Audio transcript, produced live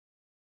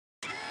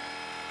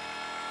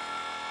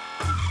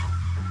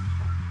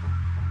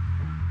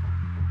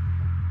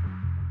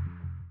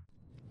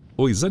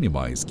Os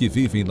animais que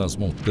vivem nas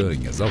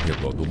montanhas ao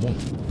redor do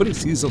mundo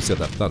precisam se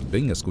adaptar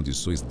bem às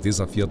condições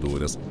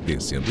desafiadoras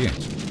desse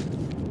ambiente.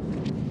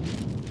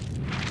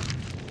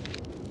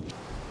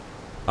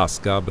 As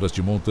cabras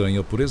de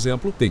montanha, por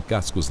exemplo, têm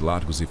cascos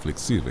largos e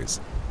flexíveis,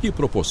 que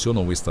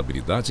proporcionam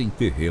estabilidade em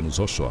terrenos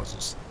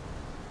rochosos.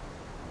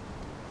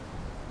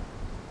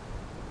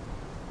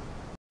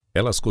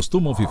 Elas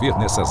costumam viver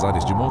nessas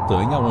áreas de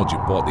montanha onde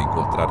podem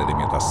encontrar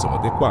alimentação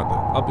adequada,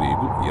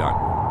 abrigo e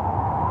água.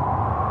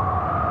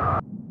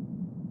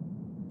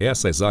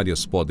 Essas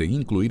áreas podem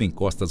incluir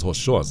encostas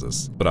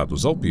rochosas,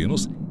 prados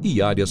alpinos e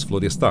áreas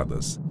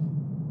florestadas.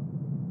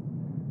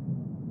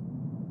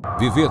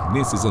 Viver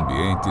nesses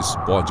ambientes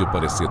pode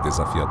parecer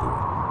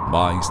desafiador,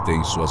 mas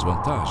tem suas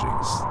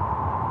vantagens.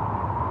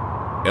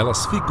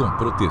 Elas ficam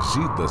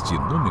protegidas de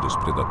inúmeros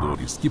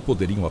predadores que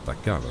poderiam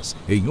atacá-las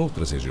em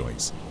outras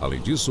regiões.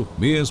 Além disso,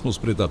 mesmo os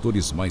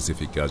predadores mais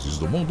eficazes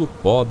do mundo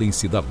podem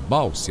se dar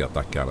mal se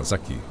atacá-las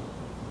aqui.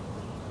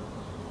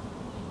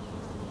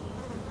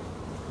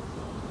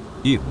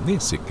 E,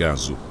 nesse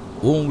caso,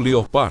 um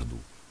leopardo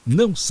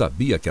não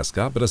sabia que as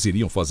cabras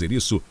iriam fazer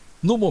isso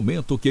no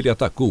momento que ele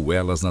atacou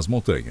elas nas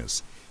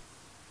montanhas.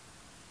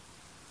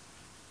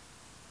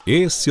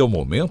 Esse é o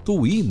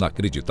momento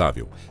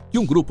inacreditável que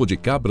um grupo de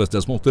cabras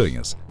das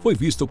montanhas foi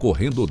visto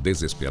correndo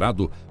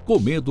desesperado com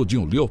medo de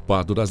um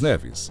leopardo das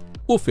neves.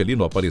 O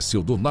felino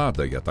apareceu do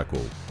nada e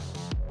atacou.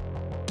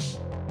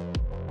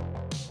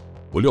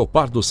 O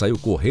leopardo saiu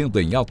correndo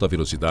em alta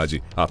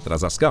velocidade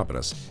atrás das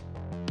cabras.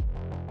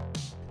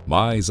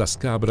 Mas as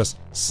cabras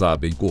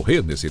sabem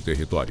correr nesse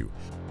território.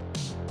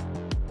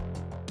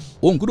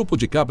 Um grupo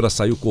de cabras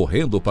saiu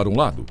correndo para um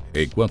lado,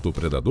 enquanto o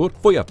predador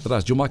foi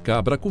atrás de uma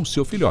cabra com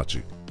seu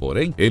filhote.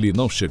 Porém, ele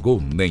não chegou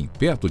nem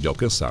perto de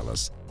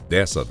alcançá-las.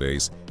 Dessa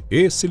vez,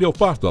 esse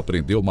leopardo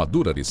aprendeu uma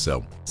dura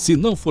lição. Se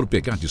não for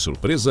pegar de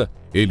surpresa,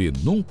 ele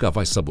nunca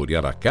vai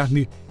saborear a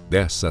carne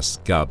dessas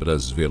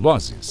cabras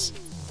velozes.